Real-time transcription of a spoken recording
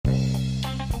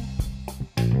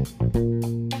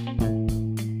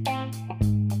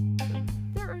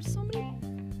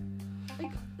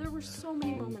So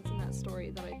many moments in that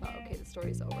story that I thought, okay, the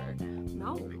story's over.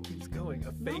 No. It keeps going.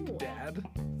 A fake dad?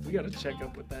 We gotta check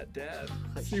up with that dad.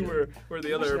 See where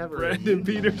the other Brandon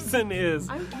Peterson is.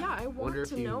 I want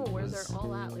to know where they're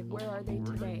all at. Like, where are they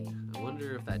today? I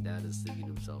wonder if that dad is thinking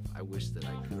to himself, I wish that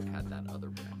I could have had that other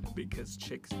Brandon. Because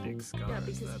chick's dick scars. Yeah,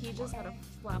 because he just had a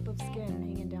flap of skin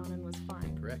hanging down and was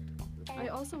fine. Correct. I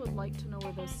also would like to know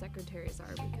where those secretaries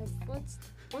are, because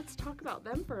let's talk about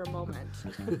them for a moment.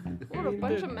 What a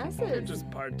bunch of messes. They're just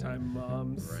part-time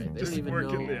moms. Right. They just don't even work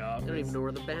know, in the office. They don't even know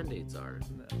where the Band-Aids are.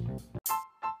 No.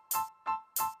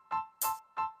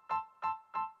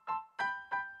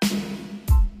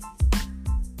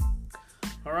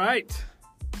 All right.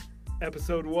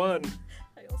 Episode 1.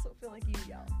 I also feel like you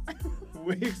yell.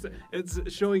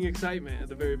 It's showing excitement at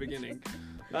the very beginning.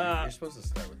 You're supposed to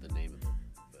start with the name of the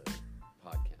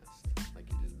podcast, like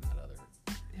you did in that other.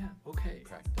 Yeah, okay.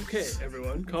 Practice. Okay,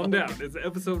 everyone, calm down. It's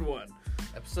episode 1.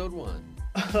 Episode 1.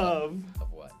 Of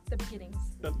what? The beginnings.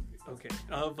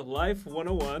 Of Life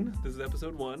 101. This is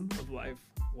episode 1 of Life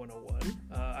 101.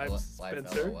 I'm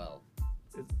Spencer. Life LOL.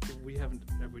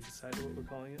 Have we decided what we're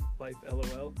calling it? Life LOL?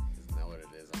 Isn't that what it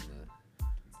is on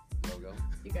the logo?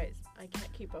 You guys, I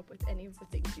can't keep up with any of the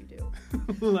things you do.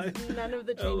 None of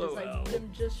the changes. LOL.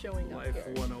 I'm just showing up Life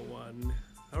here. 101.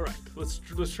 All right, let's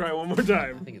try one more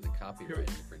time. I think it's a copyright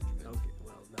infringement. Okay,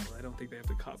 well, no, I don't think they have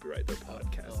to copyright their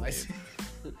podcast. Oh, I see.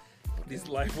 Okay. These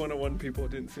Life 101 people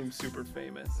didn't seem super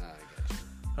famous. I got you.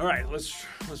 All right, let's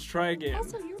try again.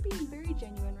 Also, you're being very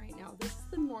genuine right now. This is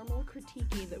the normal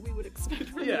critiquing that we would expect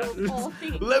from Yeah. you of all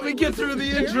things. Let me get through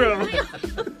the intro. Really?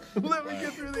 Let me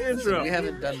get through the intro. We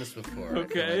haven't done this before.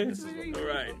 Okay. This is what we're All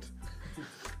right.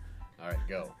 All right,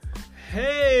 go.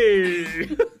 Hey!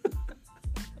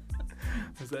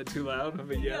 Was that too loud of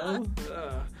a yell? I mean,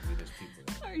 there's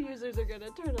people. Our users are going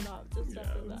to turn it off just Yeah,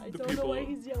 after that. I the don't know why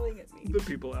he's yelling at me. The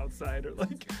people outside are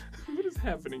like, what is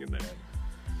happening in there?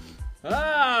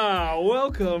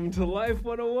 Welcome to Life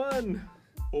 101,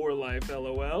 or Life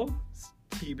LOL,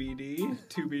 TBD,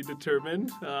 to be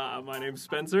determined. My name's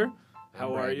Spencer.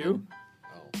 How are you?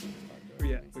 Oh,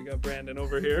 Yeah, we got Brandon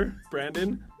over here.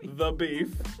 Brandon, the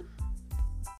beef.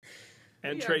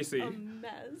 And We are Tracy. a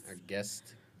mess. Our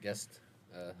guest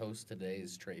host today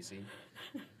is Tracy.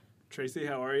 Tracy,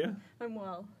 how are you? I'm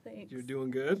well, thanks. You're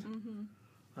doing good?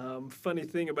 Mm-hmm. Funny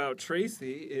thing about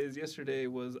Tracy is yesterday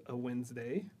was a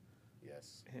Wednesday.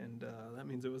 Yes. And that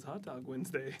means it was Hot Dog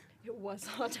Wednesday. It was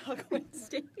Hot Dog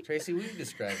Wednesday. Tracy, will you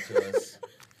describe to us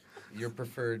your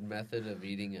preferred method of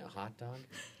eating a hot dog?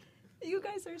 You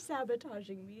guys are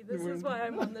sabotaging me. This We're is why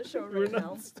I'm on the show We're right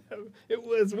now. It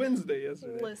was Wednesday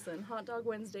yesterday. Listen, Hot Dog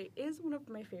Wednesday is one of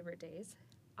my favorite days.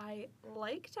 I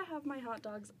like to have my hot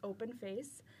dogs open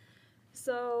face.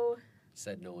 So...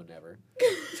 Said no one ever.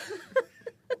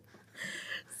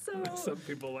 Some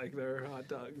people like their hot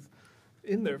dogs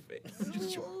in their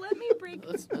face. So let me break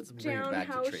Let's bring it down back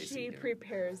to how Tracy she here.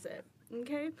 prepares it.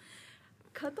 Okay?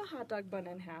 Cut the hot dog bun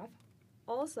in half.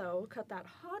 Also, cut that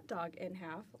hot dog in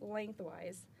half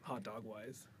lengthwise. Hot dog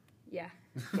wise. Yeah.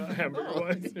 Not hamburger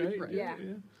wise, right? Right. Yeah.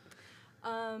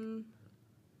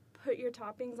 Put your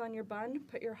toppings on your bun,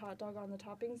 put your hot dog on the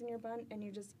toppings in your bun, and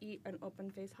you just eat an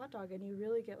open-faced hot dog, and you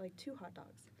really get like 2 hot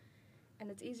dogs.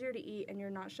 And it's easier to eat, and you're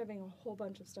not shoving a whole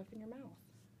bunch of stuff in your mouth.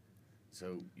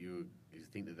 So you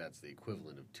think that that's the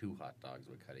equivalent of 2 hot dogs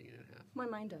with cutting it in half? My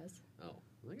mind does. Oh,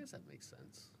 well, I guess that makes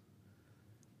sense.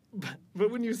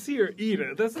 But when you see her eat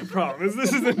it, that's the problem. Is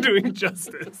this isn't doing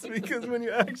justice, because when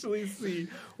you actually see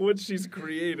what she's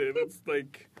created, it's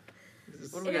like.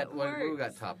 What do we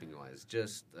got topping wise?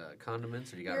 Just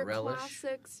condiments, or you got your relish?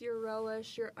 Classics, your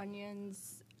relish, your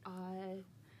onions,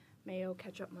 mayo,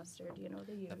 ketchup, mustard. You know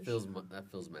the usual. That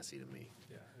feels messy to me.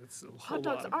 Yeah, it's a whole Hot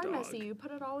dogs lot of are dog. messy. You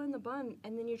put it all in the bun,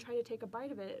 and then you try to take a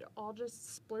bite of it. It all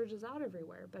just splurges out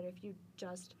everywhere. But if you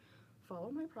just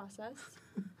follow my process,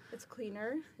 it's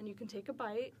cleaner, and you can take a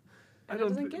bite. And it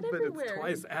doesn't get but everywhere. it's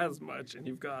twice as much, and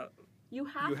you have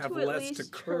to less at least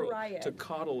to try it. to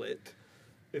coddle it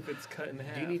if it's cut in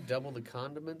half. Do you need double the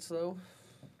condiments, though?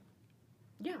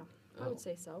 Yeah, I Oh. would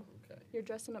say so. Okay. You're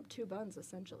dressing up 2 buns,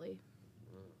 essentially.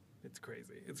 It's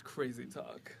crazy. It's crazy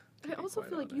talk. I also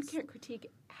feel like you can't critique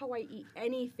how I eat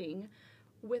anything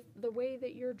with the way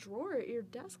that your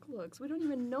desk looks. We don't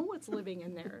even know what's living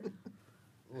in there.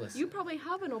 Listen. You probably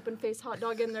have an open face hot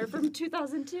dog in there from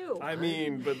 2002. I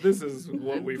mean, but this is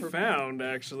what we found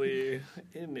actually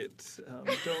in it.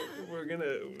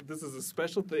 This is a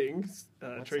special thing.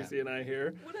 What's Tracy and I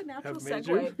here What a natural have made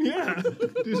segue. you. Yeah.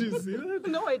 Did you see that?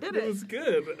 No, I It didn't. was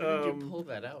good. Where did you pull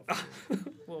that out from?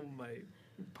 Well, my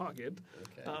pocket.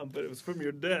 Okay. But it was from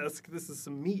your desk. This is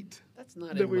some meat That's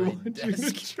not that in we my want desk. you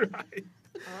to try.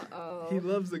 Uh-oh. He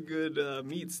loves a good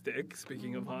meat stick.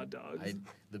 Speaking of hot dogs.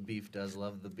 The beef does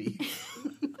love the beef.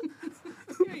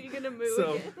 Are you going to move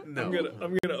So again? No.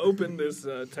 I'm gonna open this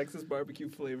Texas barbecue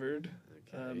flavored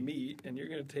Okay. meat, and you're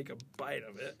gonna take a bite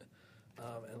of it,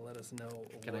 and let us know.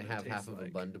 Can what I it have half tastes of a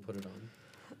like. bun to put it on?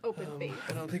 Open face.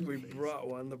 I don't think we brought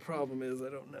one. The problem is I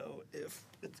don't know if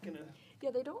it's gonna.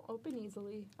 Yeah, they don't open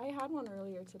easily. I had one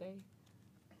earlier today.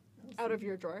 Out of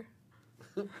your drawer.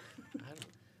 I don't.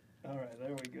 All right, there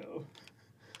we go.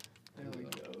 There we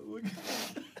go. Look at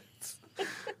that.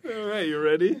 All right, you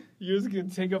ready? You're just gonna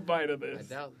take a bite of I this.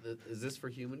 doubt that. Is this for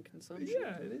human consumption?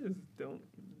 Yeah, it is. Don't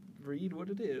read what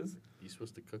it is. You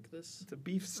supposed to cook this? It's a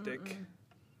beef stick. Mm-mm.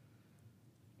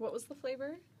 What was the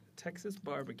flavor? Texas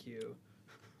barbecue.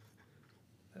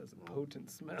 That has a potent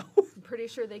smell. I'm pretty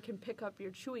sure they can pick up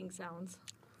your chewing sounds.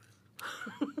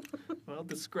 Well,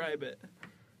 describe it.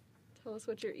 Tell us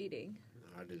what you're eating.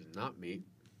 It is not meat.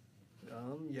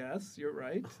 Yes, you're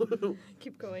right.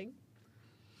 Keep going.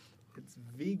 It's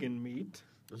vegan meat.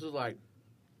 This is like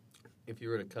if you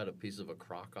were to cut a piece of a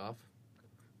crock off,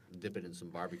 dip it in some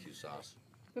barbecue sauce,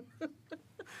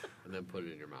 and then put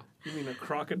it in your mouth. You mean a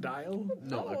crocodile?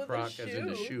 No, Oh, a the crock as in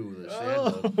the shoe. shoe, the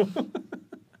Oh. sandal,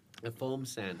 a foam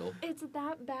sandal. It's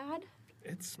that bad?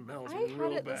 It smells I real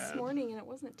had it bad. this morning and it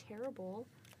wasn't terrible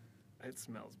It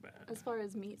smells bad. as far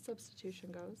as meat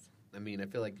substitution goes. I mean, I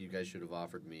feel like you guys should have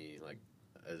offered me like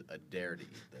a dare to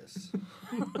eat this.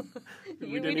 We We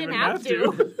didn't didn't even have have to.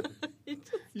 to. You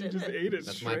just You did just it. ate it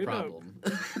That's my straight up. problem.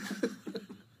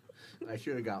 I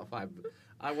should have got 5.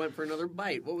 I went for another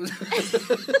bite. What was?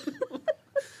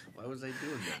 Why was I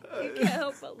doing that? You can't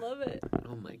help but love it.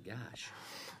 Oh my gosh!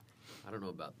 I don't know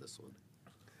about this one.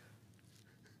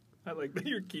 I like that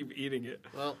you keep eating it.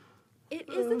 Well, It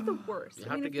isn't the worst. You I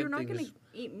have mean, to if you're give not going to things-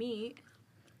 eat meat,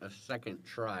 a second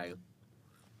try,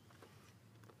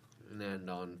 and then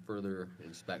on further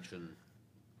inspection,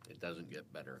 it doesn't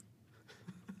get better.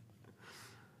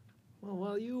 Well,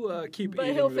 while you keep But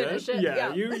eating he'll that, finish it,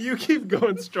 yeah, yeah. you keep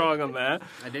going strong on that.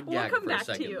 I did We'll gag come for a back to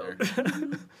second you.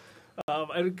 there.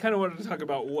 I kind of wanted to talk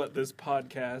about what this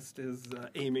podcast is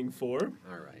aiming for.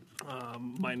 All right.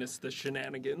 Minus the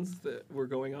shenanigans that we're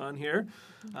going on here.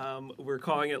 We're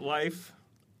calling it Life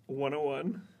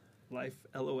 101. Life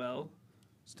LOL.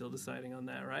 Still deciding on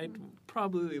that, right?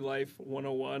 Probably Life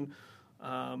 101.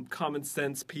 Common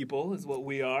sense people is what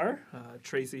we are.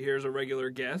 Tracy here is a regular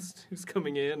guest who's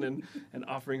coming in and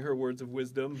offering her words of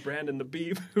wisdom. Brandon the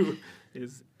Beef, who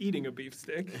is eating a beef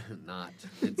stick. Not.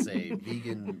 It's a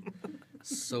vegan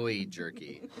soy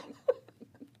jerky,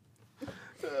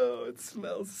 Oh, it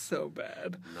smells so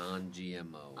bad.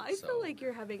 non-GMO. I so. feel like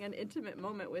you're having an intimate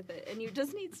moment with it, and you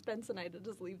just need Spence and I to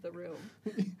just leave the room.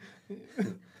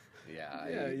 Yeah.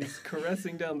 Yeah, he's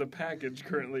caressing down the package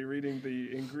currently, reading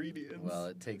the ingredients. Well,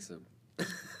 it takes a.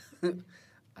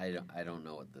 I don't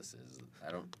know what this is.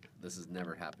 This has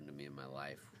never happened to me in my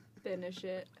life Finish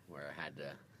it. where I had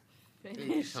to eat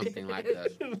Finish something like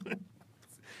it. this.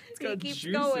 It's got keeps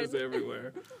juices going.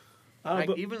 everywhere. Like,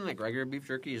 But even like regular beef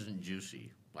jerky isn't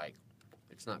juicy. Like,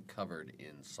 it's not covered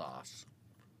in sauce.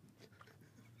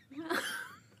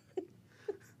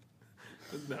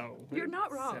 no, You're it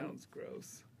not wrong. Sounds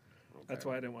gross. Okay. That's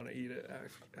why I didn't want to eat it.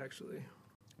 Actually,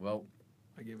 Well,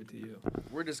 I gave it to you.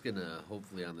 we're just gonna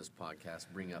hopefully on this podcast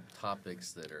bring up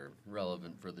topics that are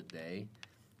relevant for the day,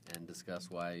 and discuss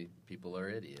why people are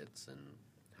idiots and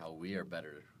how we are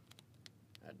better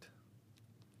at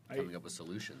coming up with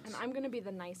solutions. And I'm going to be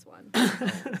the nice one.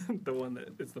 The one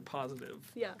that is the positive.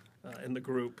 Yeah. In the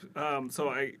group. So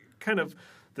I kind of,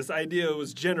 this idea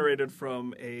was generated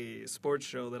from a sports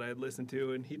show that I had listened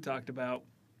to, and he talked about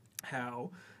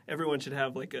how everyone should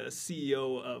have like a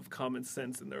CEO of common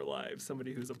sense in their lives,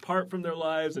 somebody who's apart from their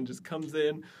lives and just comes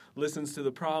in, listens to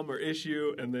the problem or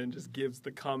issue, and then just gives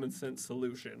the common sense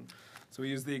solution. So we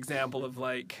use the example of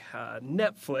like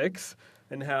Netflix,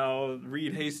 and how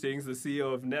Reed Hastings, the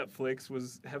CEO of Netflix,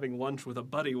 was having lunch with a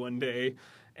buddy one day,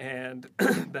 and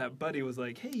that buddy was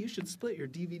like, hey, you should split your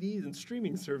DVDs and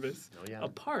streaming service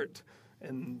apart.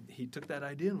 And he took that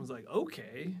idea and was like,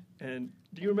 okay. And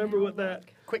do you remember what that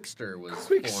Quickster was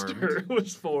Quickster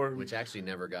was formed? which actually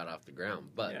never got off the ground.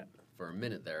 But Yeah. for a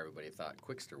minute there, everybody thought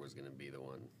Quickster was going to be the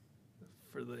one.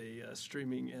 for the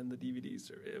streaming and the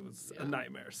DVDs. It was a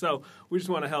nightmare. So we just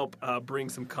want to help bring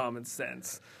some common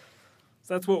sense.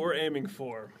 So that's what we're aiming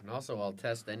for. And also, I'll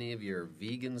test any of your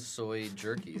vegan soy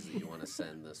jerkies that you want to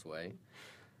send this way.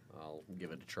 I'll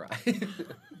give it a try.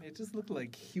 It just looked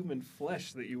like human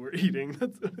flesh that you were eating.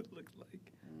 That's what it looked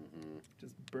like. Mm-hmm.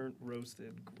 Just burnt,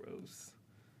 roasted, gross.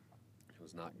 It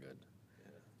was not good.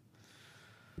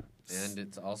 And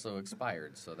it's also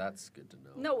expired, so that's good to know.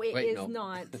 No, it Wait, is no.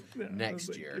 not. Yeah, Next it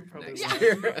was year. it probably Next was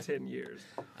year. 10 years.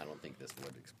 I don't think this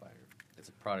would expire. It's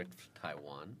a product from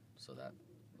Taiwan, so that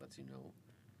lets you know.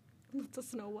 Let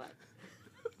us know what.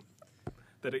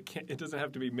 That it doesn't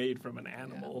have to be made from an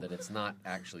animal. Yeah, that it's not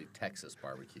actually Texas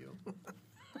barbecue.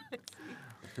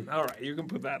 All right, you can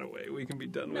put that away. We can be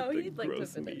done No, with the he'd like to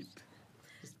gross finish. meat.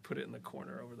 Just put it in the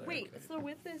corner over there. Wait, Okay. so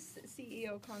with this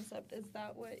CEO concept, is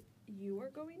that what you are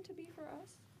going to be for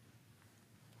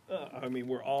us? I mean,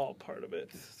 we're all part of it.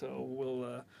 So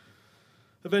we'll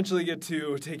eventually get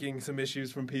to taking some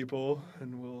issues from people,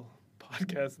 and we'll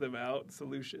podcast them out,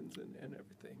 solutions and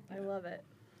everything. I love it.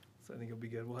 So I think it'll be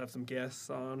good. We'll have some guests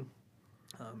on,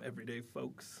 everyday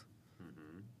folks.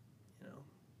 Mm-hmm. You know,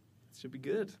 it should be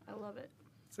good. I love it.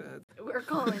 It's, We're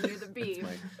calling you the Beef.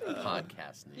 My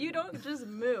podcast name. You don't just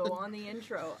moo on the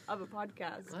intro of a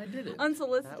podcast. I did it.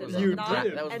 Unsolicited That was You and not,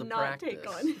 did. That was and the not take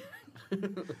practice.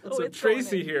 on. Oh, so it's Tracy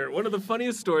going in. here, one of the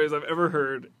funniest stories I've ever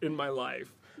heard in my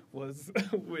life was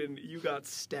when you got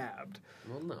stabbed.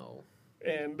 Well, no.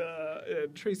 And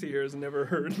Tracy here has never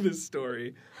heard this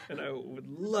story, and I would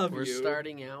love We're you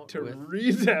starting out to with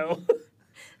retell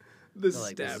the I feel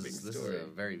like stabbing this story. is a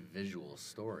very visual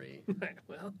story.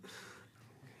 Well,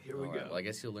 here we All go. right, well, I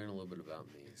guess you'll learn a little bit about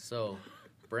me. So,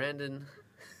 Brandon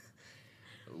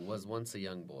was once a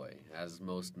young boy, as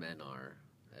most men are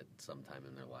at some time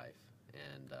in their life.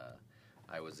 And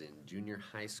I was in junior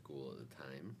high school at the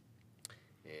time,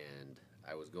 and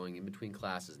I was going in between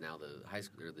classes. Now,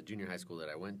 the junior high school that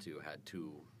I went to had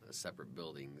two separate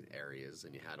building areas,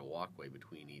 and you had a walkway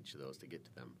between each of those to get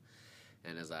to them.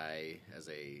 And as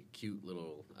a cute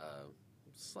little,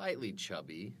 slightly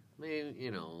chubby,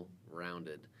 maybe,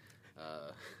 rounded,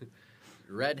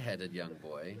 redheaded young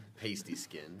boy,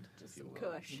 pasty-skinned, if you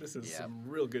will, Kush. This is Yep. some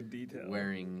real good detail.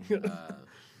 wearing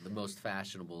the most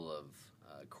fashionable of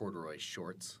corduroy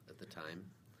shorts at the time.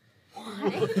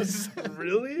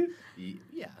 Really?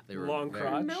 Yeah, they were Long very-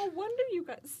 crotch? No wonder you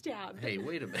got stabbed. Hey,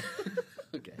 wait a minute.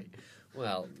 Okay.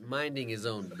 Well, minding his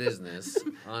own business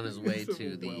on his way So to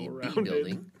the B well-rounded.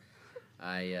 building,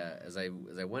 as I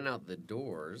went out the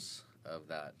doors of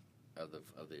the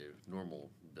normal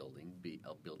building,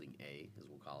 building A, as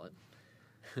we'll call it.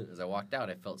 As I walked out,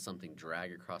 I felt something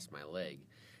drag across my leg,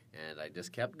 and I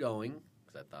just kept going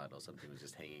because I thought, something was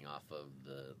just hanging off of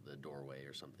the doorway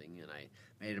or something. And I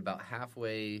made it about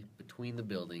halfway between the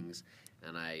buildings,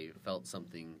 and I felt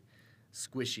something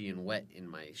squishy and wet in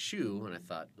my shoe, and I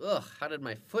thought, ugh, how did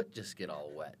my foot just get all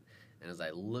wet? And as I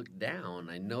looked down,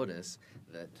 I noticed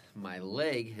that my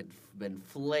leg had been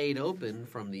flayed open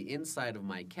from the inside of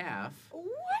my calf,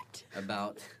 What?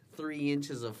 about 3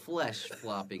 inches of flesh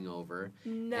flopping over,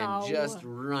 No. and just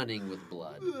running with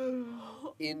blood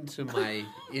into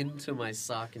my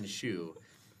sock and shoe.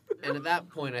 And at that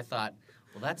point, I thought,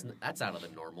 well, that's out of the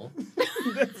normal.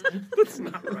 That's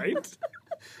not right.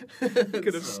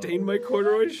 Could have stained my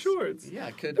corduroy shorts. Yeah,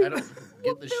 I don't get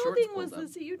What the shorts building pulled was up.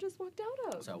 this that you just walked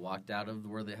out of? So I walked out of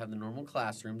where they have the normal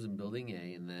classrooms in Building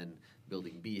A, and then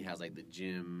Building B has like the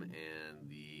gym and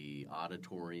the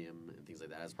auditorium and things like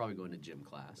that. I was probably going to gym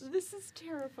class. This is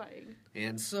terrifying.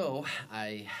 And so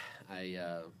I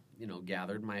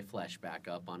gathered my flesh back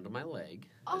up onto my leg,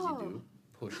 as you do.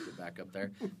 Pushed it back up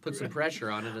there. Put some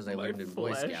pressure on it, as I My learned in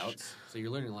Boy flesh. Scouts. So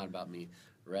you're learning a lot about me.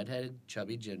 Redheaded,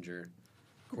 chubby ginger,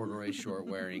 corduroy short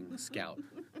wearing scout.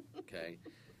 Okay?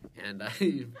 And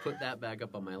I put that back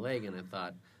up on my leg, and I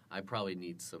thought, I probably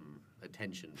need some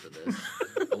attention for this.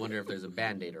 I wonder if there's a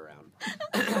Band-Aid around.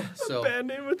 So,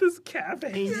 Band-Aid with his calf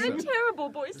hanging. You're a terrible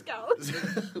Boy Scout.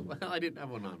 well, I didn't have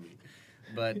one on me.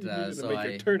 But You needed to so make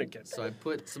a tourniquet. I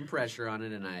put some pressure on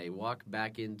it, and I walk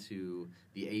back into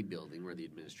the A building where the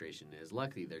administration is.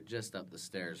 Luckily, they're just up the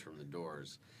stairs from the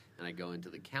doors, and I go into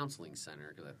the counseling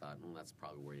center because I thought, well, that's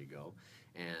probably where you go.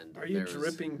 And Are you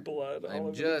dripping blood all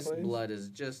over the place? Blood is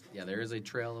just there is a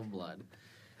trail of blood,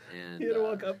 and You had to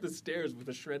walk up the stairs with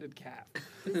a shredded calf.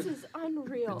 This is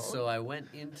unreal. And so I went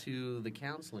into the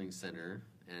counseling center,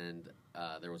 and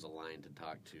there was a line to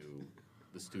talk to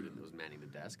the student that was manning the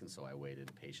desk, and so I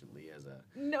waited patiently as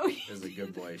a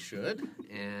good boy should.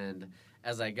 And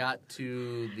as I got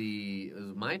to it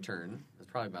was my turn. There's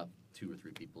probably about 2 or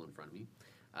 3 people in front of me.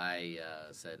 I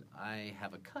said, I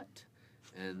have a cut.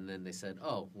 And then they said,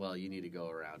 "Oh, well, you need to go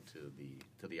around to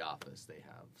the office. They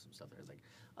have some stuff there." I was like,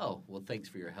 "Oh, well, thanks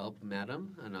for your help,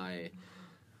 madam." And I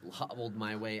hobbled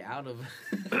my way out of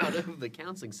the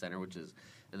counseling center,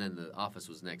 and then the office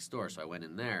was next door, so I went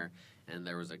in there, and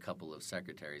there was a couple of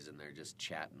secretaries in there just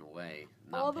chatting away.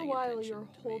 Not All the paying while attention you're to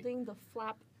me. holding the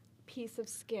flap piece of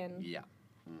skin Yeah.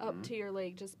 up Mhm. to your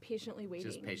leg, just patiently waiting.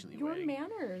 Just patiently your waiting.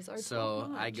 manners are So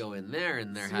top-notch. I go in there,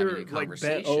 and they're So having you're, a like,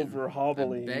 conversation. bent over,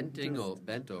 hobbling, I'm just-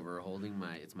 bent over, holding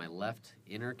it's my left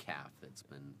inner calf that's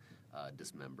been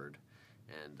dismembered,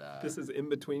 and This is in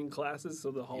between classes,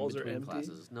 so the halls in are between empty.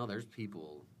 classes. No, there's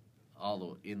people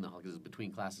all in the hall because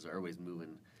between classes are always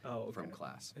moving Oh, okay. from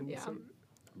class. And Yeah. so-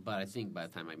 But I think by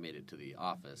the time I made it to the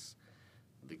office,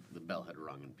 the bell had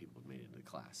rung and people had made it into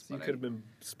class. so you But could have been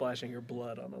splashing your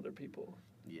blood on other people.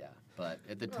 Yeah, but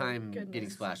at the Oh, time, getting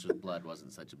goodness. splashed with blood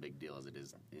wasn't such a big deal as it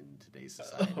is in today's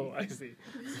society. Oh, I see.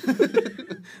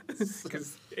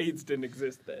 Because AIDS didn't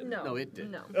exist then. No, it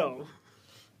didn't. No. Oh,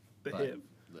 the But- HIV.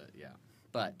 Yeah,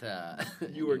 but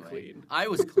You were anyway, clean. I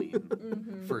was clean,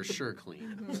 Mm-hmm. for sure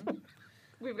clean.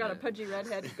 We've got a Yeah. pudgy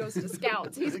redhead who goes to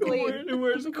scouts. He's Who clean.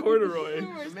 wears corduroy? Who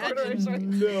wears Imagine- corduroy shorts?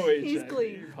 No HIV. He's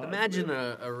clean. possibly. Imagine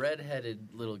a redheaded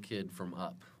little kid from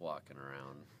Up walking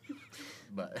around.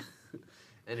 But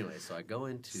anyway, so I go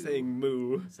into saying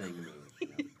moo. saying moo.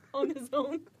 Yeah. On his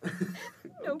own.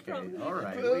 No Okay, problem. all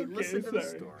right. Okay, Wait, listen to the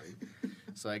sorry. story.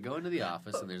 So I go into the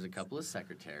office, and there's a couple of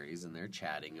secretaries, and they're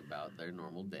chatting about their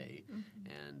normal day.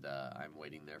 And I'm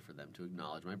waiting there for them to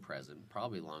acknowledge my presence,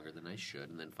 probably longer than I should.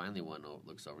 And then finally one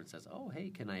looks over and says, "Oh, hey,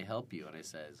 can I help you?" And I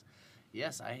says,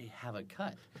 "Yes, I have a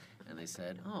cut." And they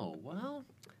said, "Oh, well,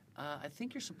 I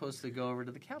think you're supposed to go over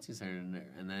to the counseling center."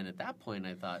 And then at that point,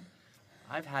 I thought,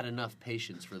 I've had enough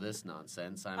patience for this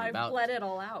nonsense. I've bled it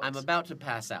all out. I'm about to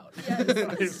pass out.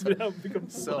 Yes. I've now become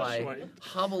So flush I white.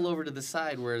 hobble over to the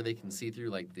side where they can see through,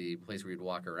 like the place where you'd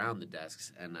walk around the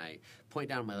desks, and I point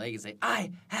down my leg and say,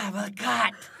 "I have a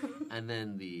cut." And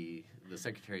then the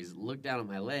secretaries look down at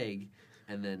my leg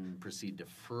and then proceed to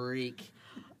freak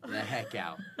the heck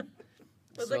out.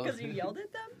 Was it because you yelled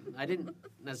at them? I didn't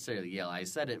necessarily yell. I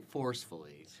said it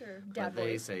forcefully. Sure. But Dad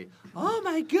they voice. say, "Oh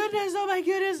my goodness, oh my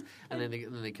goodness," and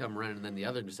then they come running, and then the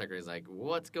other secretary is like,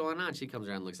 "What's going on?" She comes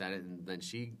around, and looks at it, and then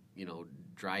she,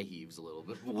 dry heaves a little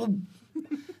bit.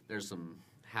 There's some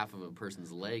half of a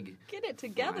person's leg Get it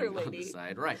together, flying on the lady.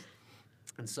 side, right?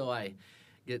 And so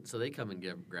they come and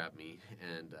grab me,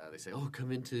 and they say, "Oh,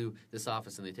 come into this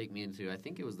office," and they take me into, I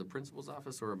think it was the principal's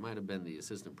office, or it might have been the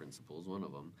assistant principal's, one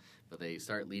of them. But they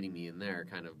start leading me in there,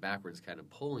 kind of backwards, kind of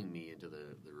pulling me into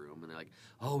the room, and they're like,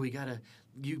 "Oh,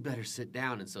 you better sit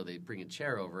down." And so they bring a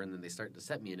chair over, and then they start to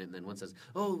set me in it, and then one says,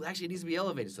 "Oh, actually, it needs to be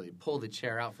elevated." So they pull the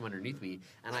chair out from underneath me,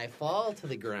 and I fall to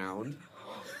the ground.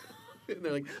 And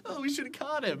they're like, "Oh, we should have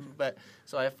caught him." But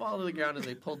so I fall to the ground as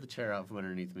they pulled the chair out from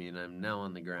underneath me, and I'm now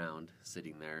on the ground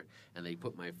sitting there. And they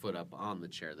put my foot up on the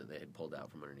chair that they had pulled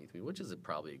out from underneath me, which is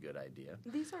probably a good idea.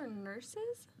 These are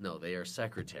nurses? No, they are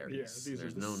secretaries. Yeah, these are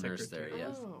There's the no nurse there. secretaries.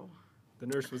 Yes, Oh. The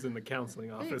nurse was in the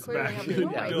counseling office clearly back have in no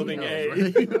idea. building Who A.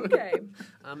 knows, right? Okay.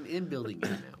 I'm in building A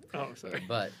now. Oh, sorry.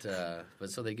 But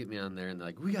so they get me on there, and they're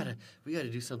like, we gotta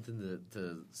do something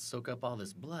to soak up all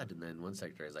this blood. And then one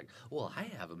secretary is like, "Well, I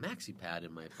have a maxi pad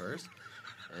in my purse."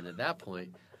 And at that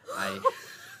point, I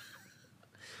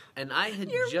had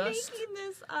You're just making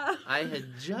this up. I had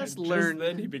just And learned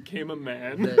then he became a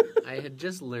man.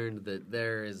 that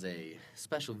there is a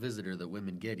special visitor that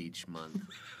women get each month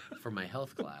for my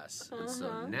health class. And so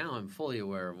Uh-huh. now I'm fully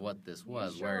aware of what this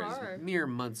was, sure whereas are. mere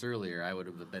months earlier I would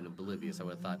have been oblivious. I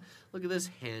would have thought, look at this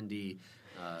handy,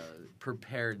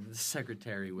 prepared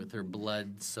secretary with her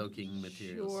blood-soaking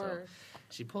material. Sure. So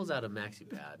she pulls out a maxi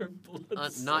pad,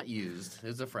 Blood not used. It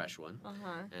was a fresh one.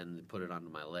 Uh-huh. And they put it onto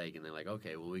my leg, and they're like,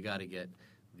 "Okay, well, we got to get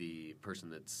the person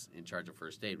that's in charge of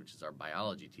first aid, which is our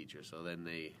biology teacher." So then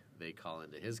they call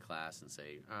into his class and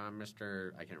say,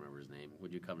 "Mr. I can't remember his name.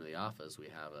 Would you come to the office? We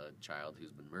have a child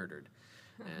who's been murdered."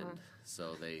 And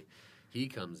so he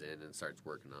comes in and starts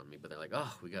working on me, but they're like,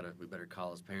 "Oh, we better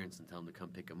call his parents and tell him to come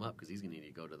pick him up because he's going to need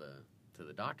to go to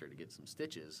the doctor to get some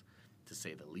stitches, to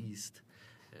say the least."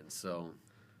 And so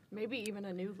Maybe even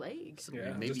a new leg.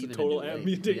 Yeah, maybe just a even total new leg.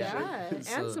 amputation. Yeah, and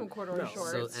So- some corduroy No.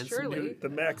 shorts, and some surely. new- The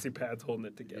maxi pad's holding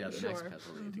it Yeah, together. the Sure. next pads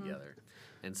will be together.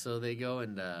 And so they go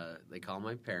and they call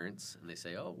my parents, and they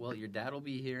say, "Oh, well, your dad will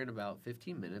be here in about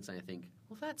 15 minutes." And I think,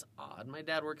 well, that's odd. My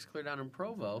dad works clear down in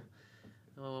Provo.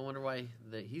 Oh, I wonder why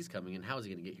he's coming, and how is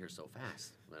he going to get here so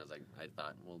fast? And I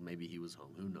thought, well, maybe he was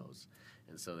home. Who knows?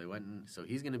 And so they went, and so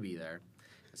he's going to be there.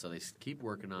 So they keep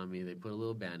working on me. They put a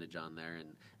little bandage on there, and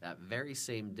that very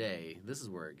same day, this is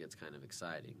where it gets kind of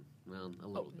exciting. Well, a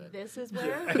little bit. This is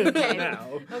where? Okay.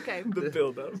 Now, Okay. the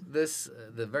build-up.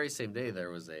 The very same day, there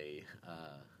was a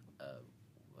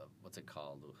what's it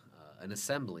called? An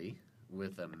assembly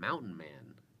with a mountain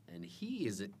man, and he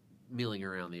is milling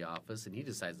around the office, and he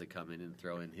decides to come in and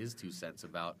throw in his 2 cents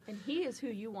about And he is who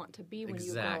you want to be when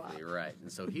you grow up. exactly right.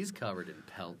 And so he's covered in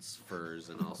pelts, furs,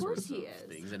 and all Of course sorts he of is.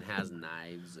 things, and has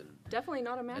knives. And Definitely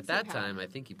not a maxi at that pad. time, I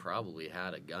think he probably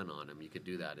had a gun on him. You could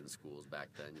do that in schools back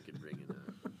then. You could bring in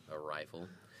a rifle.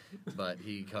 But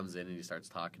he comes in and he starts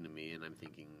talking to me, and I'm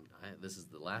thinking, this is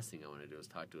the last thing I want to do is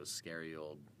talk to a scary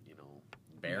old,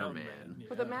 bear Mountain man.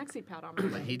 With a maxi pad on my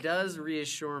But leg. he does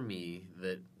reassure me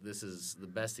that this is the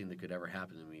best thing that could ever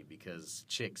happen to me because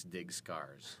chicks dig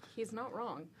scars. He's not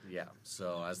wrong. Yeah,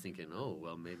 so I was thinking, oh,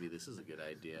 well, maybe this is a good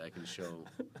idea. I can show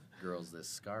girls this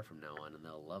scar from now on and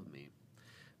they'll love me.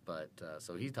 But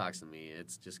so he talks to me.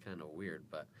 It's just kind of weird.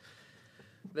 But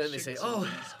then they say, Chicks oh,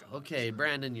 and scars. okay,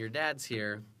 Brandon, your dad's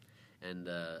here. And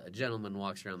a gentleman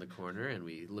walks around the corner and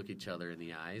we look each other in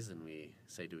the eyes and we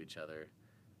say to each other,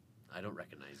 I don't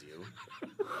recognize you.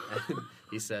 And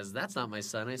he says, that's not my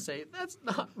son. I say, that's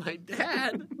not my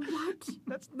dad. What?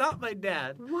 That's not my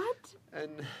dad. What?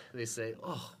 And they say,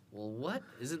 oh, well, what?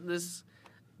 Isn't this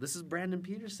is Brandon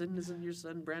Peterson. Isn't your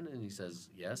son Brandon? And he says,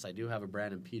 yes, I do have a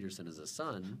Brandon Peterson as a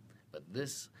son, but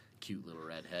this cute little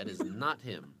redhead is not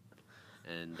him.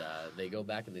 And they go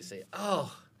back and they say,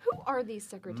 oh, Who are these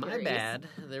secretaries? my bad.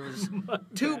 There was My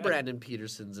 2 bad. Brandon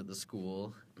Petersons at the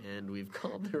school, and we've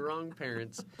called the wrong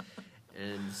parents.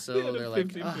 And We so had they're a like,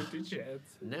 50-50 chance.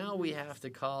 now we have to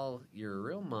call your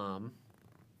real mom,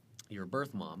 your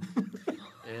birth mom,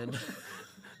 and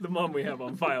The mom we have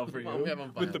on file for The you. mom we have on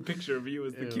With file. the picture of you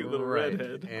as the cute little Right.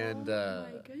 redhead. and Oh,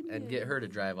 my and get her to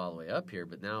goodness. drive all the way up here.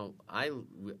 But now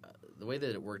the way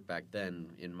that it worked back then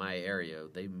in my area,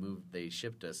 they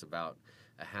shipped us about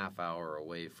a half hour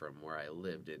away from where I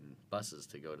lived in buses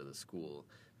to go to the school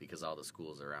because all the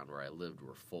schools around where I lived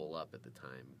were full up at the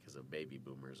time because of baby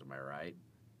boomers. Am I right?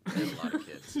 They had a lot of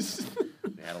kids.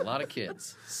 They had a lot of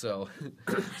kids. So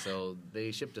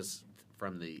they shipped us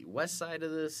from the west side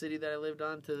of the city that I lived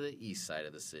on to the east side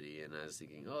of the city. And I was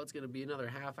thinking, oh, it's going to be another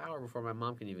half hour before my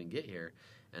mom can even get here.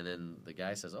 And then the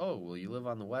guy says, oh, well, you live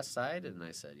on the west side? And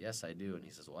I said, yes, I do. And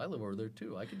he says, well, I live over there,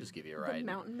 too. I could just give you a The ride.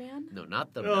 mountain man? No,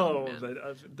 not the Oh, mountain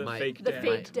man. the My- fake The dad.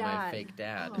 fake My dad. fake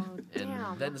dad. Oh, and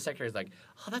damn. then the secretary's like,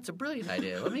 oh, that's a brilliant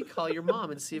idea. Let me call your mom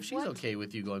and see if she's What? okay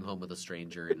with you going home with a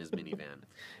stranger in his minivan.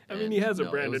 I mean, And he has a no,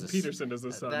 it Brandon was Peterson as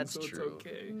a son, that's so it's true.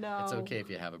 okay. No. It's okay if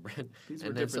you have a brand. These were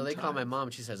And then so they different call my times. mom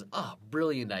and she says, oh,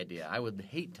 brilliant idea. I would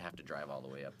hate to have to drive all the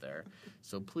way up there.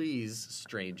 So please,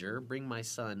 stranger, bring my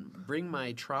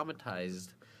traumatized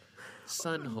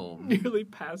son home. Nearly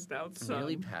passed out son.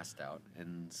 Nearly passed out.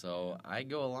 And so I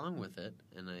go along with it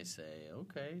and I say,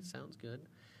 okay, sounds good.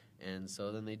 And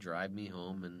so then they drive me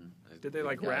home and Did they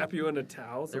like Yeah. wrap you in a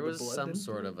towel? So There the was blood some didn't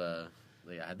sort flow?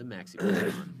 of I had the maxi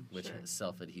pad on, which Sure. is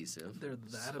self-adhesive. They're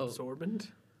that So-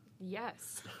 absorbent?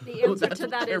 Yes. The answer That's to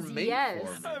what that they're is made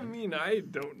yes. for. I mean, I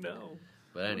don't know.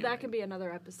 But anyway, That can be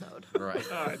another episode.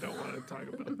 right. I don't want to talk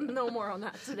about that. No more on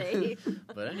that today.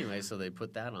 But anyway, so they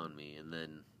put that on me, and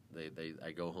then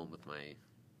I go home with my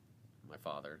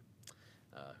father,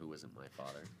 who isn't my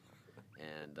father,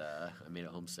 and I made it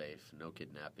home safe, no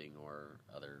kidnapping or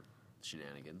other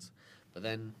shenanigans. But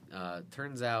then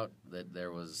turns out that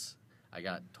I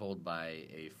got told by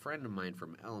a friend of mine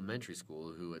from elementary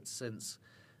school who had since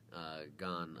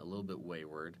gone a little bit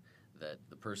wayward, that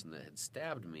the person that had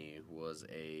stabbed me was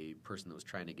a person that was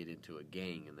trying to get into a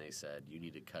gang, and they said, you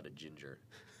need to cut a ginger.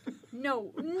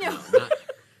 No.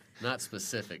 Not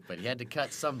specific, but he had to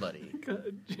cut somebody.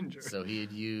 Ginger. So he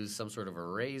had used some sort of a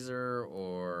razor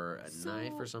or a So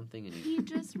knife or something, and He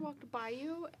just walked by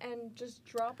you and just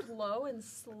dropped low and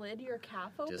slid your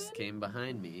calf open? just came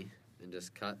behind me and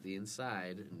just cut the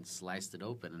inside and sliced it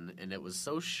open. And it was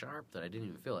so sharp that I didn't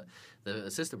even feel it. The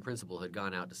assistant principal had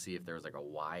gone out to see if there was like a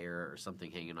wire or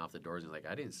something hanging off the doors. And he's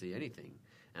like, I didn't see anything.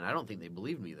 And I don't think they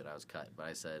believed me that I was cut. But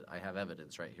I said, I have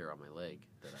evidence right here on my leg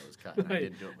that I was cut. And I Right.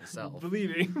 didn't do it myself.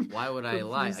 Bleeding. Why would I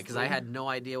lie? Because I Profusely. had no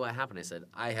idea what happened. I said,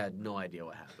 I had no idea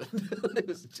what happened. It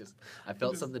was just, I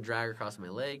felt something drag across my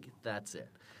leg. That's it.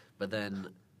 But then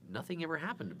nothing ever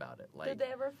happened about it. Like, Did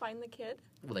they ever find the kid?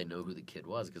 well, they know who the kid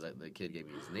was because the kid gave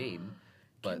me his name,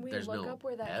 but Can we there's look no up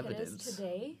where that evidence. kid is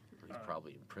today? He's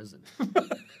probably in prison.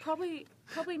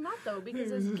 Probably not though, because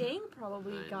his gang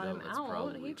probably I got know, him that's out.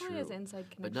 probably He probably has true. inside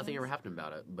connections. But nothing ever happened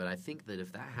about it. But I think that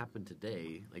if that happened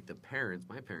today, like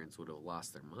my parents would have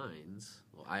lost their minds.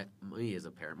 Well, me as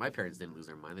a parent, my parents didn't lose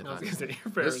their mind. They I was thought gonna say, your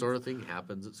this parents- sort of thing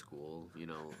happens at school. You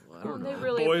know, I don't They know.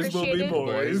 really Boys will be appreciated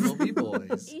boys. Boys will be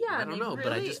boys. Yeah, I don't they know, but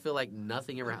I really- just feel like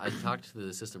nothing ever. I talked to the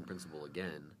assistant principal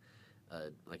again,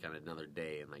 like on another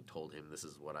day, and like told him this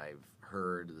is what I've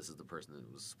heard. This is the person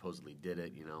that was supposedly did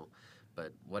it. You know,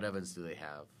 but what evidence do they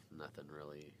have? Nothing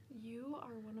really. You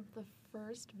are one of the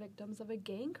first victims of a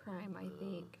gang crime, I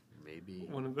think. Maybe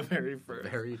One of the very first.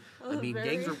 I mean, Very-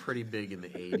 gangs were pretty big in the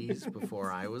 '80s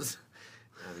before I was.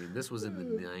 I mean, this was in the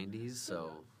 '90s,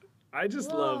 so I just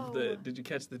love Whoa. the. Did you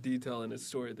catch the detail in his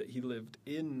story that he lived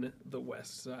in the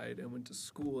West Side and went to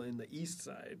school in the East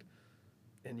Side,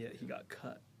 and yet he got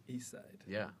cut East Side.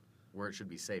 yeah, where it should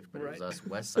be safe, but it was Right. us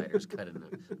West Siders cutting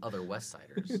the other West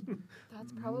Siders.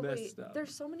 That's probably. Messed up.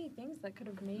 There's so many things that could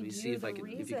have made Let me you see if the I can.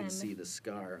 reason. If you can see the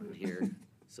scar on here.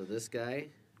 So this guy,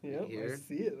 Yep, I Here.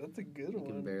 see it. That's a good you one.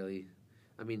 can barely.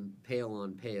 I mean, pale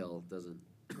on pale doesn't.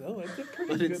 No, it's a pretty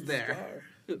But good it's there.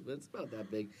 scar. It's about that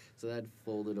big. So that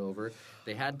folded over.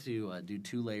 They had to do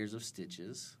 2 layers of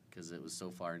stitches because it was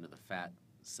so far into the fat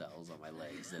cells on my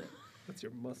legs that That's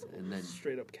your muscle. And then-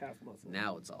 straight up calf muscle.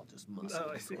 now it's all just muscle.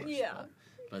 Oh, I of see. course. Yeah.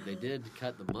 But they did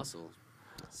cut the muscle.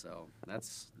 So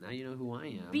that's now you know who I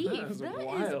am. Beef. That is That is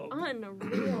wild.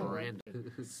 unreal.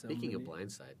 Random. So Speaking of many-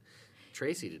 blindside,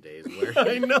 Tracy today is wearing.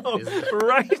 I know, is-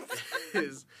 right?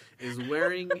 is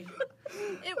wearing.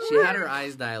 It She had her worked.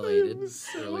 eyes dilated I'm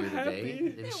so earlier today, happy.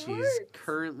 and It she's works.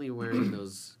 currently wearing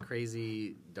those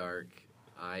crazy dark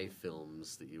eye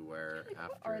films that you wear What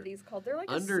after. are these called? They're like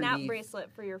a snap Underneath- bracelet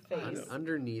for your face.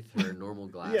 Underneath her normal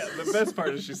glasses. Yeah, the best part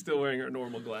is she's still wearing her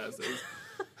normal glasses,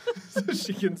 so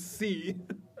she can see.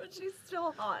 But she's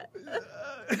still hot.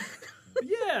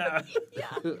 Yeah.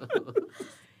 Yeah.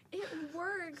 It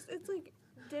works. It's like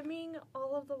dimming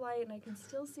all of the light, and I can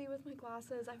still see with my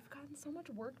glasses. I've gotten so much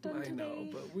work done I today. know,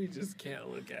 but we just can't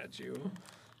look at you. To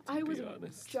I be was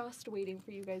honest. just waiting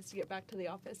for you guys to get back to the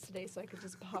office today so I could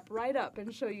just pop right up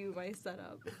and show you my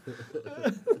setup.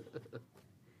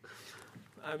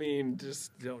 I mean,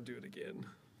 just don't do it again.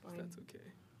 If Fine. that's okay.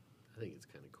 I think it's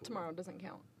kind of cool. Tomorrow doesn't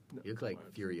count. No, You look like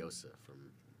tomorrow. Furiosa from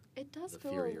It does the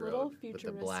feel Fury a little Road with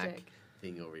futuristic. the black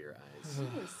thing over your eyes.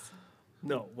 Yes.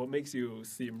 No, what makes you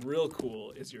seem real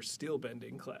cool is your steel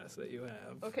bending class that you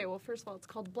have. Okay, well, first of all, it's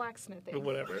called blacksmithing.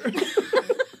 Whatever.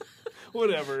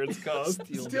 Whatever it's called.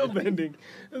 Steel bending.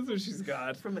 That's what she's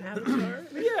got. From Avatar?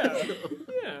 Yeah.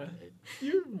 Yeah.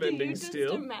 You're Do bending you just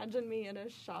steel. imagine me in a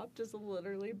shop just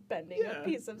literally bending Yeah. a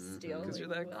piece of steel? Because you're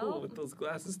like, that cool well, with those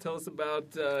glasses. Tell us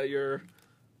about your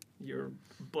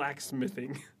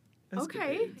blacksmithing.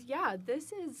 Okay, escapades. yeah,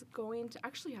 this is going to...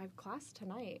 Actually, I have class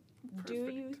tonight. Do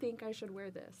you Perfect. think I should wear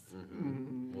this?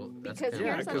 Mm-hmm. Well, that's Because kinda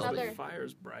Yeah, here's because another- the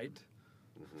fire's bright.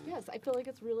 Yes, I feel like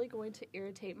it's really going to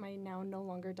irritate my now no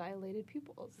longer dilated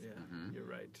pupils. Yeah, Mhm. you're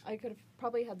right. I could have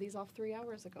probably had these off 3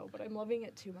 hours ago, but I'm loving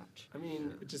it too much. I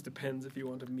mean, it just depends if you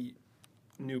want to meet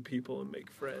new people and make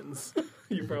friends.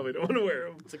 You probably don't want to wear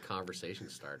them. It's a conversation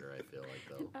starter, I feel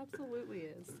like, It though. absolutely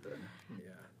is. Yeah.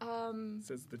 Um,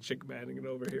 Says the chick banding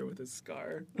over here with his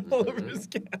scar all over his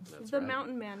calf. That's the right.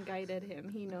 mountain man guided him.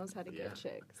 He knows how to Yeah. get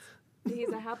chicks. He's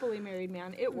a happily married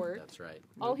man. It worked. That's right.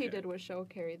 All he Okay. did was show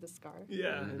Carrie the scar.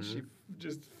 Yeah, and she Mhm.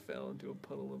 just fell into a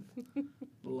puddle of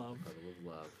love. Puddle of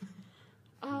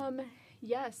love.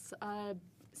 Yes,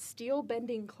 steel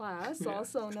bending class, Yeah.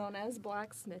 also known as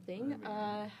blacksmithing,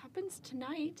 happens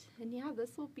tonight. And yeah,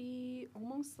 this will be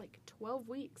almost like 12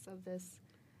 weeks of this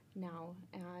now.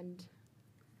 And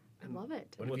I And love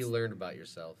it. What have you learned about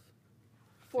yourself?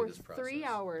 For this 3 process?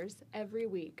 hours every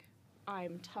week,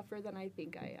 I'm tougher than I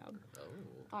think I am. Oh.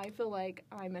 I feel like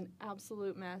I'm an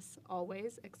absolute mess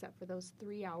always, except for those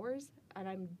 3 hours. And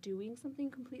I'm doing something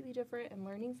completely different and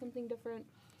learning something different,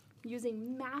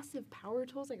 using massive power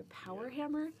tools like a power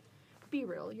hammer. Be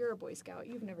real, you're a Boy Scout.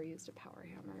 You've never used a power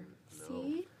hammer. No.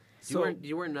 See?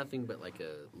 You wear nothing but like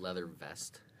a leather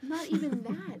vest. Not even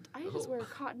that. I just Oh. wear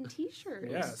cotton t-shirts.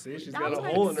 Yeah, see, she's That's got a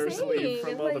what hole I'm in her sleeve saying, from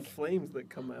and, all the like- flames that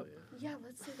come out. Yeah,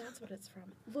 let's say that's what it's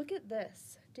from. Look at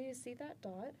this. Do you see that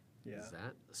dot? Yeah. Is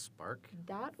that a spark?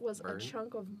 That was Burn? a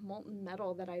chunk of molten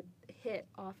metal that I hit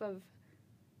off of,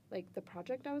 like, the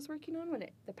project I was working on. When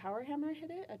the power hammer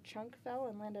hit it, a chunk fell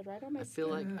and landed right on my I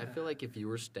feel skin. like if you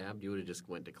were stabbed, you would have just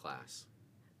went to class.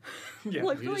 Yeah.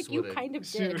 Well, I you feel just like you would've kind of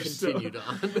She did. was- Continued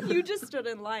on. You just stood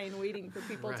in line waiting for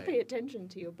people to Right. pay attention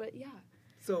to you. But yeah,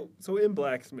 So in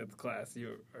blacksmith class,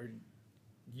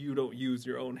 you don't use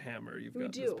your own hammer. You've We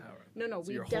got do. this power. No, So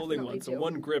we you're holding definitely one. So do.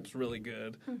 one grip's really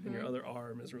good, and Mm-hmm. your other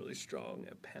arm is really strong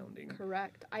at pounding.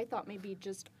 Correct. I thought maybe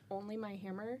just only my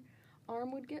hammer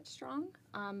arm would get strong,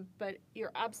 but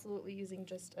you're absolutely using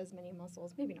just as many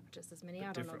muscles. Maybe not just as many. But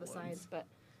I don't know the different ones. size, but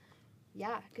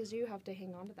yeah, because you have to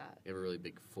hang on to that. You have a really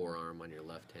big forearm on your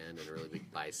left hand and a really big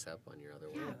bicep on your other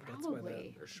Yeah, one. That's why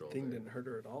probably. Or shoulder. thing didn't hurt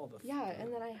her at all. The Yeah,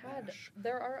 and then I had. bash.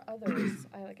 There are others.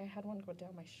 I had one go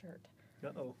down my shirt.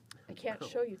 Uh-oh. I can't No.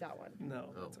 show you that one. No,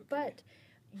 Oh. that's okay. But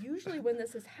usually when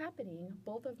this is happening,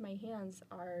 both of my hands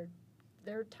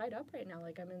they're tied up right now.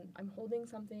 Like I'm holding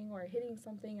something or hitting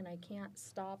something and I can't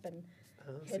stop and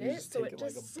Oh, hit you it. just So take it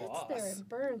like just a sits boss. there and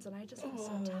burns and I just feel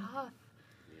so Oh. tough.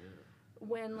 Yeah.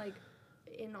 When like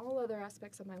in all other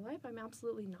aspects of my life, I'm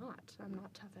absolutely not. I'm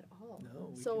not tough at all.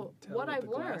 No, we So can tell what with I've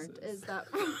the learned glasses. is that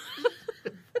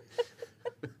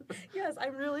yes,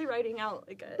 I'm really writing out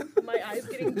like my eyes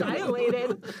getting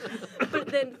dilated. But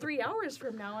then 3 hours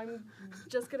from now, I'm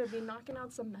just gonna be knocking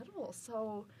out some metal.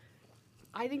 So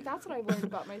I think that's what I've learned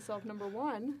about myself. Number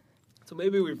one. So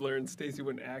maybe we've learned Stacy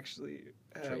wouldn't actually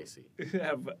Tracy.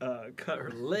 have cut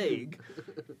her leg.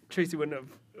 Tracy wouldn't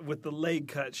have, with the leg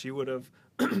cut, she would have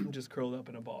just curled up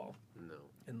in a ball No.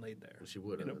 and laid there She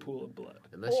would in have. a pool of blood.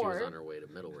 Unless she was Or on her way to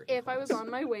metalworking. If I was class.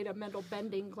 on my way to metal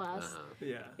bending class, Uh-huh.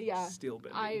 Yeah, Steel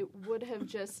bending. I would have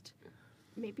just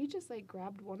maybe just like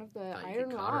grabbed one of the Thought you iron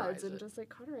could rods cauterize and it. just like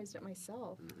cauterized it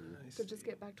myself I to just see.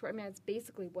 get back to where I mean, it's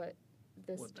basically what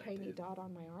this What that tiny did. dot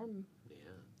on my arm. Yeah.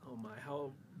 Oh my,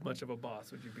 how much of a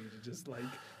boss would you be to just like...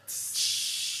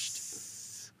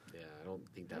 Yeah, I don't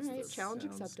think that's All right, the challenge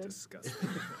Sounds accepted. disgusting,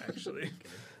 actually.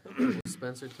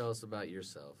 Spencer, tell us about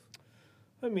yourself.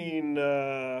 I mean,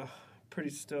 pretty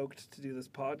stoked to do this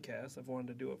podcast. I've wanted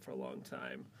to do it for a long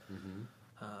time.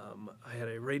 Mm-hmm. I had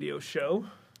a radio show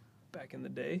back in the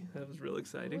day. That was real What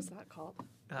exciting. was that called?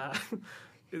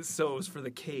 So it was for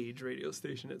the Cage radio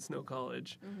station at Snow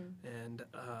College. Mm-hmm. And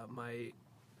my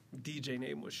DJ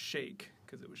name was Shake,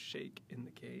 because it was Shake in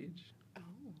the Cage. Oh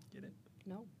Get it?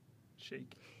 no.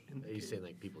 Shake in the Are you cage. saying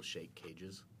like people shake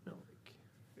cages? No, like,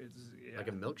 it's, yeah. Like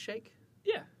a milkshake?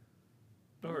 Yeah.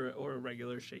 Or a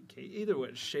regular shake cage. Either way,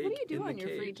 shake What do you do in on the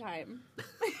your free cage. time?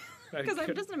 I Because I'm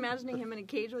could- just imagining him in a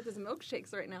cage with his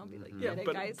milkshakes right now. And be like, Yeah, get it,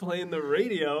 but guys. playing the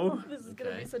radio. This is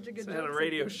gonna Okay. be such a good. So I had a joke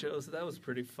radio something. show, so that was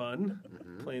pretty fun.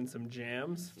 Mm-hmm. Playing some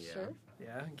jams. Yeah. Sure.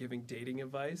 Yeah, giving dating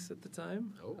advice at the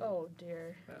time. Oh. Oh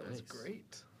dear. That was Nice.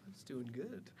 great. I was doing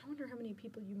good. I wonder how many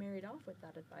people you married off with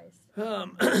that advice. Oh,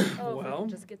 if we well, can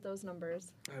just get those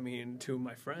numbers. I mean, two of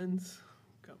my friends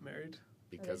got married.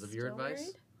 Because Are of they your still advice?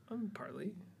 married?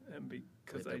 Partly, and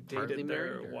because Wait, I they're partly dated their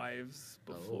married, or- wives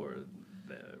Oh. before.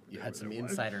 You they had were some their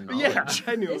wives. insider Yeah, knowledge.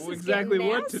 I knew This is exactly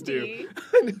getting what to do.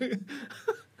 nasty.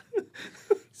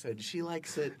 Said she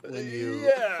likes it when you.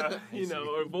 Yeah, you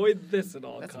know, avoid this at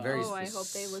all That's costs. very Oh, I hope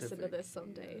they listen to specific. this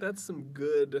someday. That's some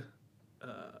good.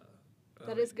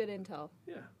 That is good intel.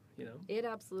 Yeah, you know. It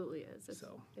absolutely is.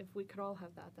 So If we could all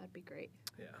have that, that'd be great.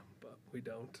 yeah, but we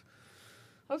don't.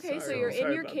 Okay, so Sorry- you're in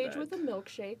sorry your about cage that. with a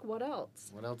milkshake. What else?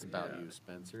 What else about Yeah. you,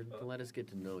 Spencer? Let us get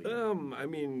to know you. I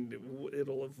mean,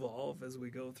 it'll evolve as we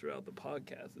go throughout the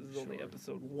podcast. This is only Sure.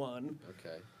 episode 1.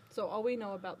 Okay. So all we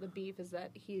know about the beef is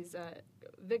that he's a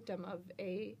victim of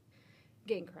a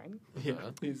gang crime.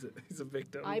 Uh-huh. He's a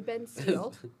victim. I bend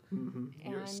steel, Mhm.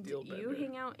 You're a and steel you bender.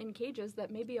 hang out in cages that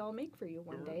maybe I'll make for you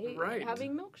one day, Right.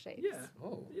 having milkshakes. Yeah,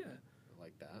 Oh, yeah. I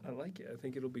like that. I like it. I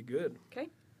think it'll be good. Okay.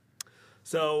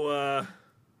 So,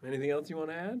 anything else you want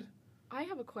to add? I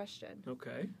have a question.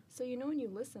 Okay. So you know when you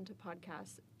listen to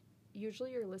podcasts,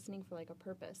 usually you're listening for like a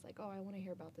purpose, like, oh, I want to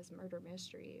hear about this murder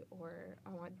mystery, or I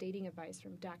want dating advice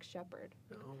from Dax Shepard.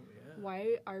 Oh, yeah.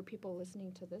 Why are people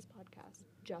listening to this podcast?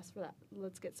 Just for that.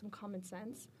 Let's get some common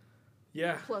sense.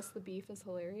 Yeah. Plus the beef is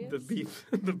hilarious.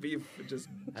 The beef just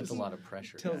That's a lot of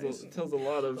pressure. tells guys. a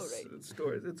lot of Oh, right.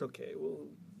 stories. It's okay.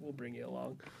 We'll bring you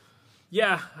along.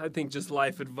 Yeah, I think just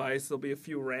life advice. There'll be a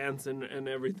few rants and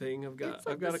everything. It's like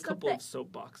I've got the a stuff couple of that-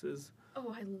 soapboxes.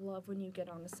 Oh, I love when you get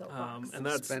on a soapbox. And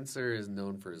that's Spencer is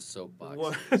known for his soapbox.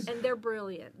 what, And they're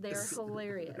brilliant. They're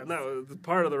hilarious. and that was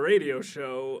part of the radio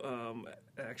show.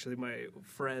 Actually, my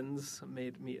friends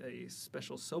made me a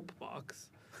special soapbox.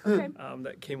 Okay.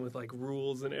 That came with like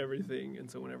rules and everything, and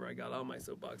so whenever I got on my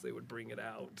soapbox, they would bring it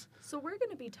out. So we're going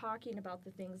to be talking about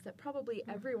the things that probably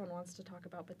everyone wants to talk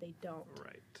about, but they don't.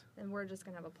 Right. And we're just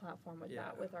going to have a platform with Yeah.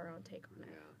 that, with our own take on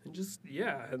it.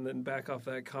 Yeah. And then back off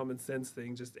that common sense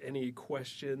thing, just any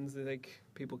questions I think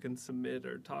people can submit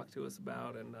or talk to us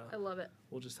about, and I love it.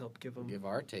 we'll just help give them Give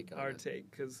our take on our it.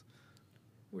 take, because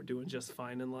we're doing just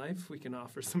fine in life. We can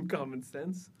offer some common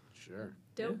sense. Sure.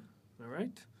 Dope. Yeah. All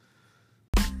right.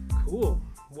 Cool.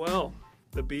 Well,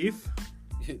 the beef.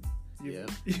 Yeah.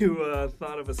 You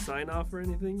thought of a sign off or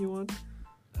anything you want?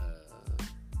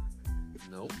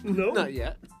 Nope. No? Not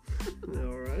yet.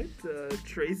 All right.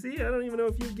 Tracy, I don't even know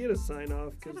if you get a sign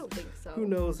off I because don't think so. who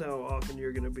knows how often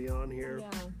you're going to be on here.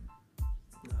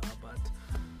 Yeah. But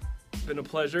it's been a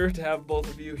pleasure to have both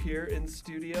of you here in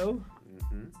studio.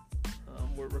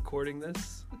 Mm-hmm. We're recording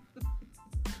this.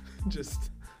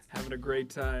 Just having a great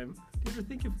time. Do you ever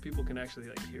think if people can actually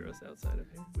hear us outside of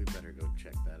here? We better go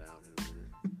check that out in a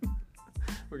minute.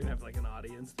 We're going to have an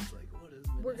audience that's like, what is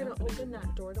We're going to open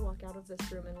that door to walk out of this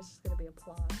room, and it's just going to be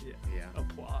applause. Yeah. Yeah.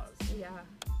 Applause. Yeah.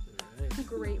 Right.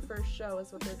 Great first show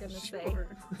is what they're going to say.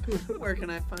 Where can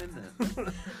I find that?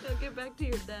 Now get back to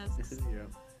your desks.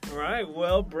 Yeah. All right.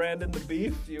 Well, Brandon the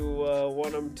Beef, you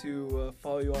want them to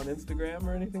follow you on Instagram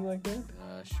or anything like that?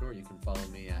 Sure, you can follow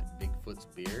me at Bigfoot's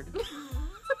Beard.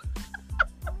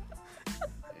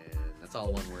 And that's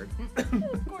all one word.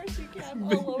 Of course you can,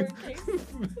 all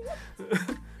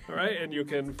lowercase. All right, and you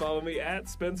can follow me at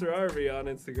Spencer Harvey on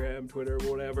Instagram, Twitter,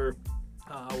 whatever.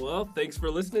 Well, thanks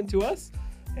for listening to us,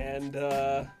 and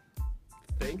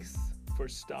thanks for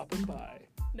stopping by.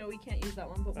 No, we can't use that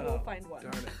one, but we'll find one.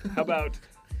 Darn it. How about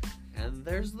And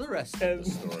there's the rest and of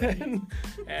the story.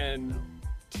 and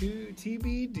to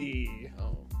TBD?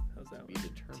 Oh, How's that be one?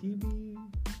 determined.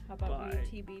 How about Bye.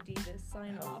 we TBD to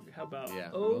sign off? How about Yeah,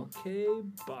 we'll- okay,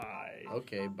 bye?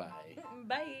 Okay, bye.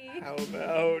 Bye. How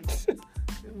about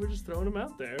we're just throwing them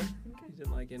out there? You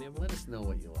didn't like any of them? Let us know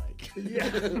what you like. Yeah.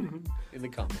 In the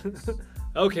comments.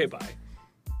 Okay, bye.